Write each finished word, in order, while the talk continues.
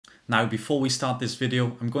Now, before we start this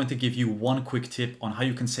video, I'm going to give you one quick tip on how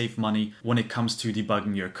you can save money when it comes to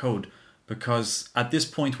debugging your code. Because at this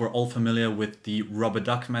point, we're all familiar with the rubber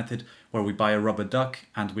duck method, where we buy a rubber duck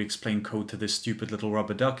and we explain code to this stupid little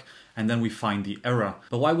rubber duck, and then we find the error.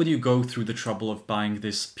 But why would you go through the trouble of buying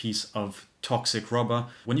this piece of toxic rubber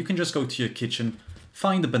when you can just go to your kitchen,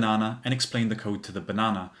 find the banana and explain the code to the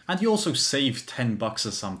banana? And you also save 10 bucks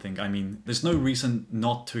or something. I mean, there's no reason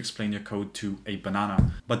not to explain your code to a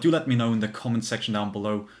banana. But do let me know in the comment section down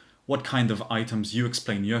below what kind of items you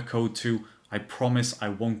explain your code to. I promise I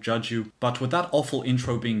won't judge you. But with that awful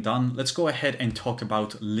intro being done, let's go ahead and talk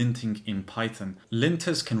about linting in Python.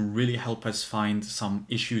 Linters can really help us find some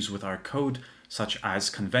issues with our code, such as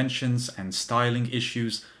conventions and styling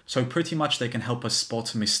issues. So pretty much they can help us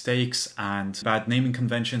spot mistakes and bad naming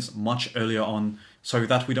conventions much earlier on, so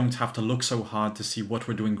that we don't have to look so hard to see what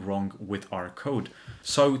we're doing wrong with our code.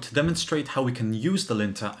 So to demonstrate how we can use the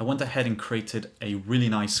linter, I went ahead and created a really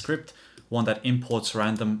nice script, one that imports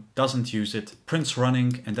random, doesn't use it, prints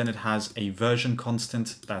running, and then it has a version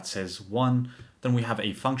constant that says 1. Then we have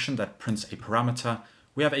a function that prints a parameter.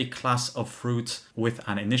 We have a class of fruit with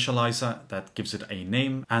an initializer that gives it a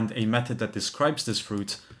name and a method that describes this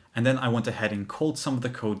fruit. And then I went ahead and called some of the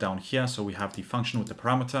code down here. So we have the function with the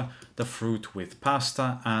parameter, the fruit with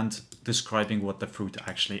pasta, and describing what the fruit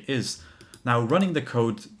actually is. Now running the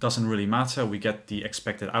code doesn't really matter. We get the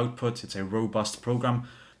expected output. It's a robust program,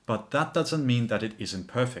 but that doesn't mean that it isn't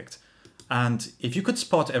perfect. And if you could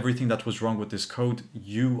spot everything that was wrong with this code,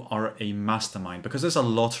 you are a mastermind, because there's a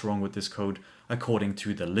lot wrong with this code according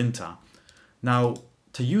to the linter. Now,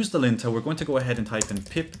 to use the linter, we're going to go ahead and type in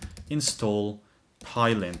pip install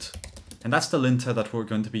Pylint. And that's the linter that we're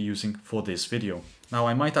going to be using for this video. Now,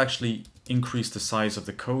 I might actually increase the size of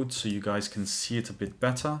the code so you guys can see it a bit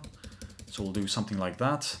better. So we'll do something like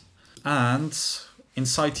that. And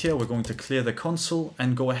inside here, we're going to clear the console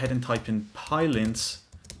and go ahead and type in Pylint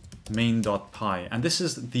main.py. And this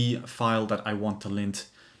is the file that I want to lint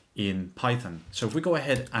in Python. So if we go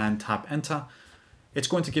ahead and tap enter, it's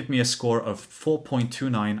going to give me a score of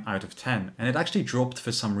 4.29 out of 10. And it actually dropped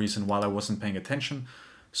for some reason while I wasn't paying attention.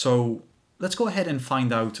 So let's go ahead and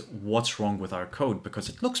find out what's wrong with our code, because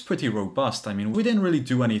it looks pretty robust. I mean, we didn't really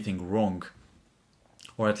do anything wrong,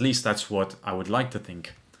 or at least that's what I would like to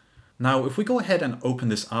think. Now, if we go ahead and open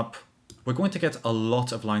this up, we're going to get a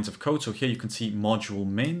lot of lines of code. So here you can see module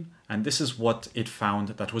main, and this is what it found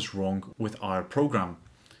that was wrong with our program.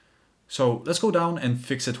 So let's go down and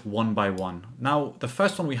fix it one by one. Now, the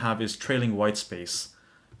first one we have is trailing white space.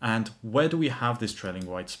 And where do we have this trailing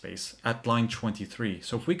white space? At line 23.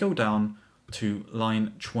 So if we go down to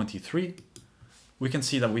line 23, we can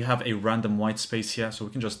see that we have a random white space here. So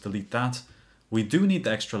we can just delete that. We do need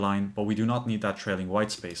the extra line, but we do not need that trailing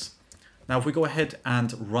white space. Now, if we go ahead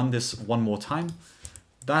and run this one more time,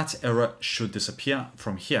 that error should disappear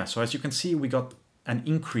from here. So as you can see, we got an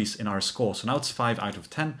increase in our score. So now it's 5 out of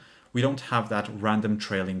 10. We don't have that random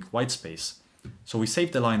trailing white space. So we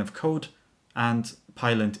saved the line of code and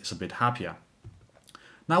Pylint is a bit happier.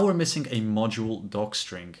 Now we're missing a module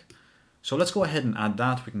docstring. So let's go ahead and add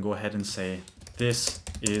that. We can go ahead and say, this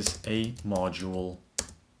is a module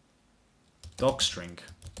docstring.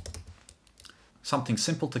 Something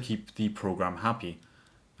simple to keep the program happy.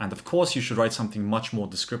 And of course, you should write something much more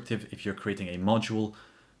descriptive if you're creating a module.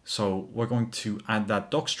 So we're going to add that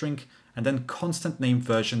docstring, and then constant name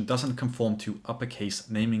version doesn't conform to uppercase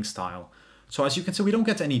naming style. So as you can see, we don't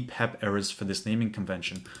get any PEP errors for this naming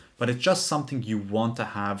convention, but it's just something you want to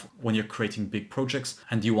have when you're creating big projects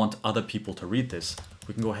and you want other people to read this.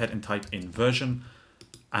 We can go ahead and type in version,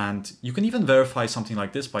 and you can even verify something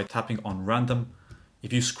like this by tapping on random.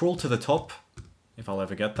 If you scroll to the top, if I'll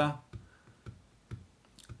ever get there,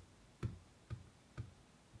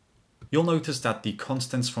 you'll notice that the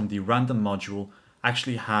constants from the random module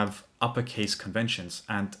actually have uppercase conventions.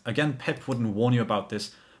 And again, PEP wouldn't warn you about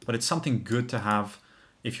this, but it's something good to have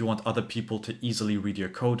if you want other people to easily read your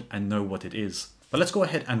code and know what it is. But let's go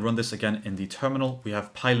ahead and run this again in the terminal. We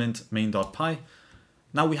have Pylint main.py.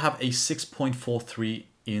 Now we have a 6.43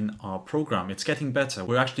 in our program. It's getting better.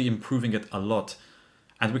 We're actually improving it a lot.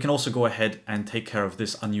 And we can also go ahead and take care of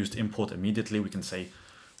this unused import immediately. We can say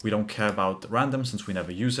we don't care about random since we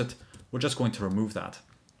never use it. We're just going to remove that.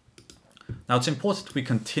 Now it's important we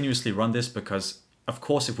continuously run this because, of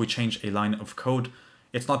course, if we change a line of code,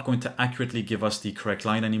 it's not going to accurately give us the correct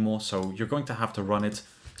line anymore. So you're going to have to run it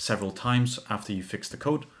several times after you fix the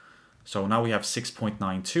code. So now we have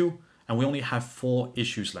 6.92 and we only have 4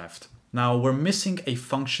 issues left. Now we're missing a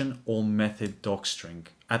function or method docstring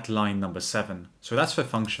at line number 7. So that's for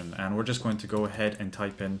function, and we're just going to go ahead and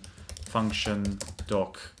type in function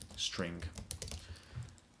doc string.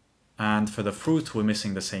 And for the fruit, we're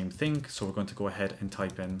missing the same thing. So we're going to go ahead and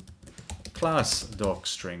type in class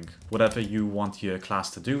docstring. Whatever you want your class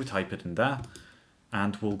to do, type it in there.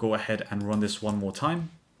 And we'll go ahead and run this one more time.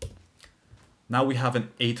 Now we have an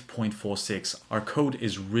 8.46. Our code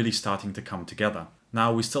is really starting to come together.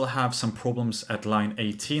 Now we still have some problems at line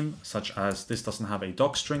 18, such as this doesn't have a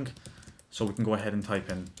docstring. So we can go ahead and type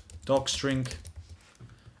in docstring.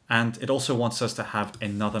 And it also wants us to have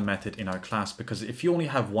another method in our class, because if you only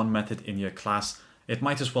have one method in your class, it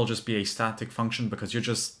might as well just be a static function, because you're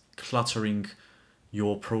just cluttering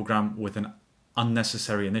your program with an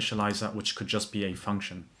unnecessary initializer, which could just be a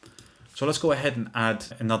function. So let's go ahead and add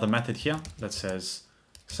another method here that says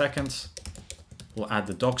second. We'll add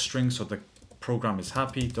the docstring so the program is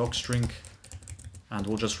happy, docstring, and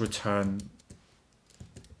we'll just return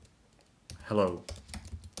hello.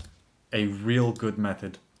 A real good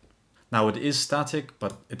method. Now it is static,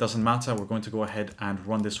 but it doesn't matter. We're going to go ahead and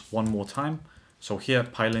run this one more time. So here,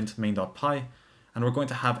 pylint main.py, and we're going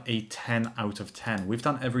to have a 10 out of 10. We've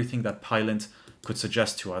done everything that Pylint could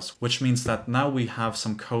suggest to us, which means that now we have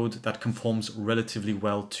some code that conforms relatively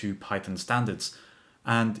well to Python standards.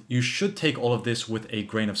 And you should take all of this with a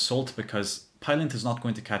grain of salt, because Pylint is not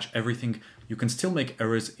going to catch everything. You can still make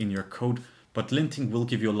errors in your code, but linting will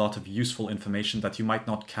give you a lot of useful information that you might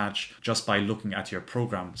not catch just by looking at your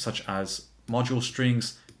program, such as module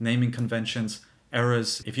strings, naming conventions,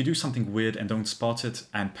 errors. If you do something weird and don't spot it,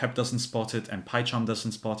 and pep doesn't spot it, and PyCharm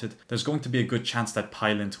doesn't spot it, there's going to be a good chance that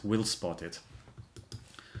Pylint will spot it.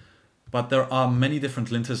 But there are many different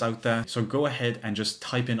linters out there, so go ahead and just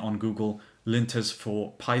type in on Google linters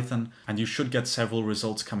for Python, and you should get several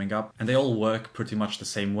results coming up, and they all work pretty much the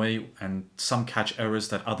same way, and some catch errors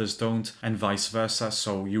that others don't, and vice versa.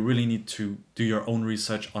 So you really need to do your own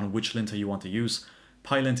research on which linter you want to use.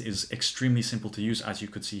 Pylint is extremely simple to use, as you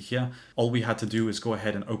could see here. All we had to do is go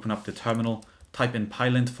ahead and open up the terminal, type in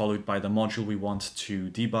Pylint followed by the module we want to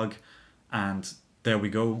debug, and there we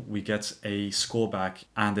go, we get a score back,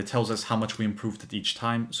 and it tells us how much we improved it each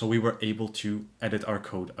time, so we were able to edit our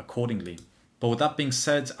code accordingly. But with that being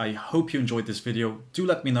said, I hope you enjoyed this video. Do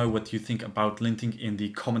let me know what you think about linting in the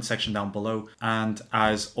comment section down below. And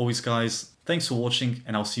as always guys, thanks for watching,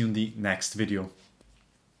 and I'll see you in the next video.